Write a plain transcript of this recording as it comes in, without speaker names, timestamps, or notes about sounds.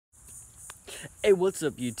Hey, what's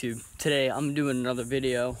up YouTube? Today I'm doing another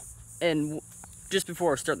video, and just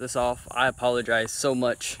before I start this off, I apologize so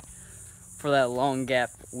much for that long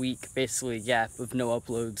basically gap of no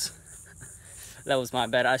uploads. That was my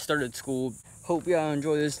bad. I started school. Hope y'all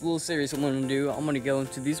enjoy this little series I'm gonna do. I'm gonna go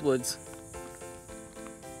into these woods.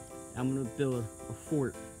 I'm gonna build a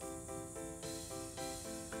fort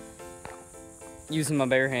using my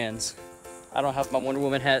bare hands. I don't have my Wonder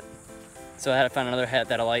Woman hat, so I had to find another hat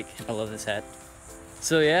that I like. I love this hat.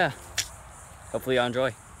 So yeah, hopefully y'all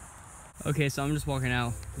enjoy. Okay, so I'm just walking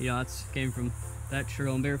out. You know, that's came from that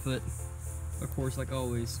trail and barefoot, of course, like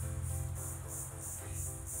always.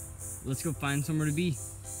 Let's go find somewhere to be.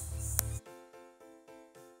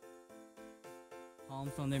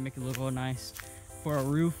 Palms on there, make it look all nice for a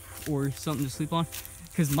roof or something to sleep on.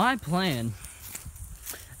 Because my plan,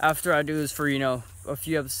 after I do this for, you know, a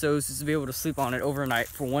few episodes, is to be able to sleep on it overnight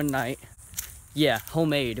for one night. Yeah,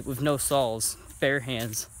 homemade with no saws, bare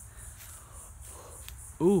hands.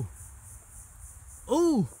 Ooh.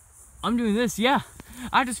 Ooh! I'm doing this, yeah.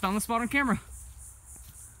 I just found the spot on camera.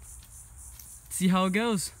 See how it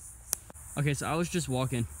goes. Okay, so I was just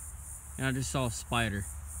walking and I just saw a spider.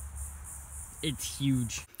 It's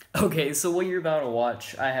huge. Okay, so what you're about to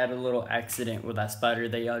watch, I had a little accident with that spider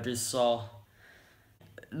that y'all just saw.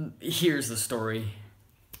 Here's the story.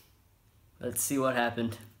 Let's see what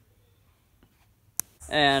happened.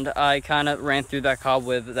 And I kind of ran through that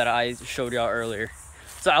cobweb that I showed y'all earlier.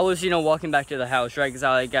 So I was, you know, walking back to the house, right? Because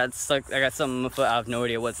I got stuck, I got something on my foot, I have no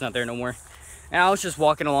idea what's not there no more. And I was just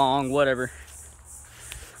walking along, whatever.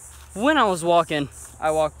 When I was walking,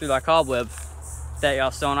 I walked through that cobweb that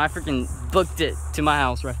y'all saw, and I freaking booked it to my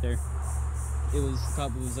house right there. The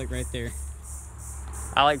cobweb was like right there.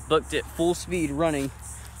 I like booked it full speed running,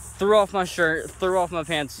 threw off my shirt, threw off my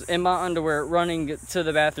pants, in my underwear, running to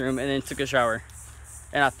the bathroom, and then took a shower.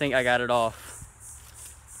 And I think I got it off.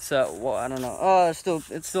 So, well, I don't know. Oh,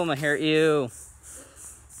 it's still in my hair. Ew.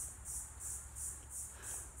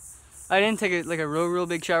 I didn't take a real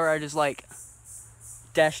big shower. I just like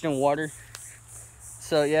dashed in water.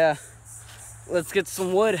 So yeah, let's get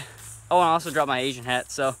some wood. Oh, and I also dropped my Asian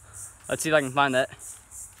hat. So let's see if I can find that.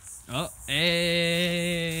 Oh,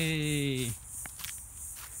 hey.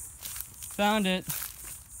 Found it.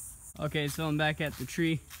 Okay, so I'm back at the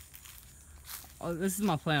tree. Oh, this is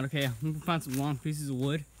my plan. Okay, I'm gonna find some long pieces of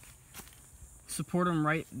wood, support them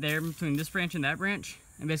right there between this branch and that branch,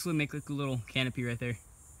 and basically make like a little canopy right there.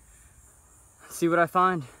 See what I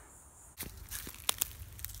find.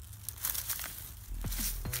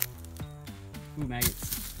 Ooh,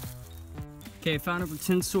 maggots. Okay, found a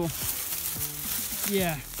tinsel.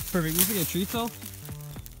 Yeah, perfect. Looks like a tree fell.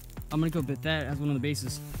 I'm gonna go bit that as one of the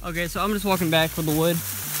bases. Okay, so I'm just walking back for the wood.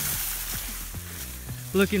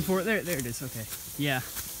 Looking for it. There it is. Okay. Yeah.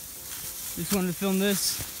 Just wanted to film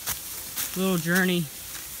this little journey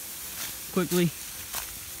quickly.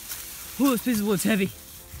 Ooh, this piece of wood's heavy.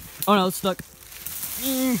 Oh no, it's stuck.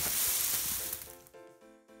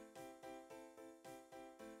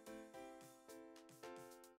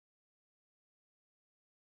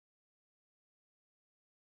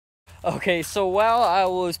 Okay, so while I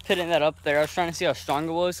was pitting that up there, I was trying to see how strong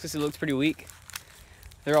it was because it looked pretty weak.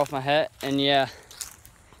 They're off my hat, and yeah,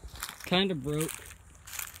 kind of broke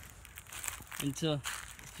into a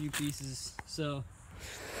few pieces. So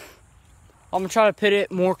I'm gonna try to pit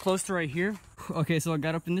it more close to right here. Okay, so I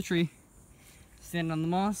got up in the tree, standing on the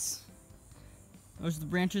moss. Those are the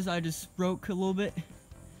branches I just broke a little bit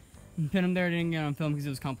and pin them there. I didn't get on film because it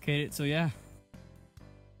was complicated. So yeah.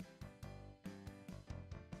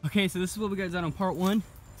 Okay, so this is what we got done on part one.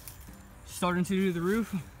 Starting to do the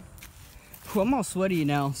roof. Whew, I'm all sweaty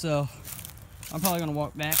now, so I'm probably gonna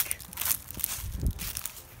walk back.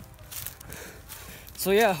 So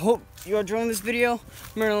yeah, hope you're enjoying this video.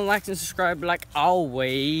 Remember to like and subscribe like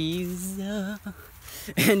always.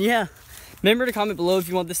 And yeah, remember to comment below if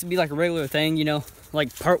you want this to be like a regular thing, you know,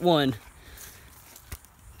 like part one.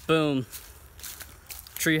 Boom.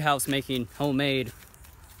 Treehouse making, homemade.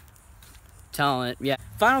 Talent, yeah.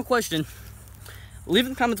 Final question. Leave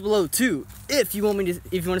in the comments below too if you want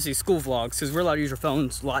to see school vlogs, because we're allowed to use our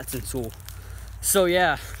phones lots in school. So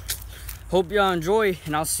yeah, hope y'all enjoy,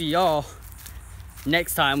 and I'll see y'all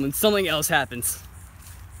next time when something else happens.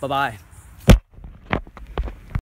 Bye bye.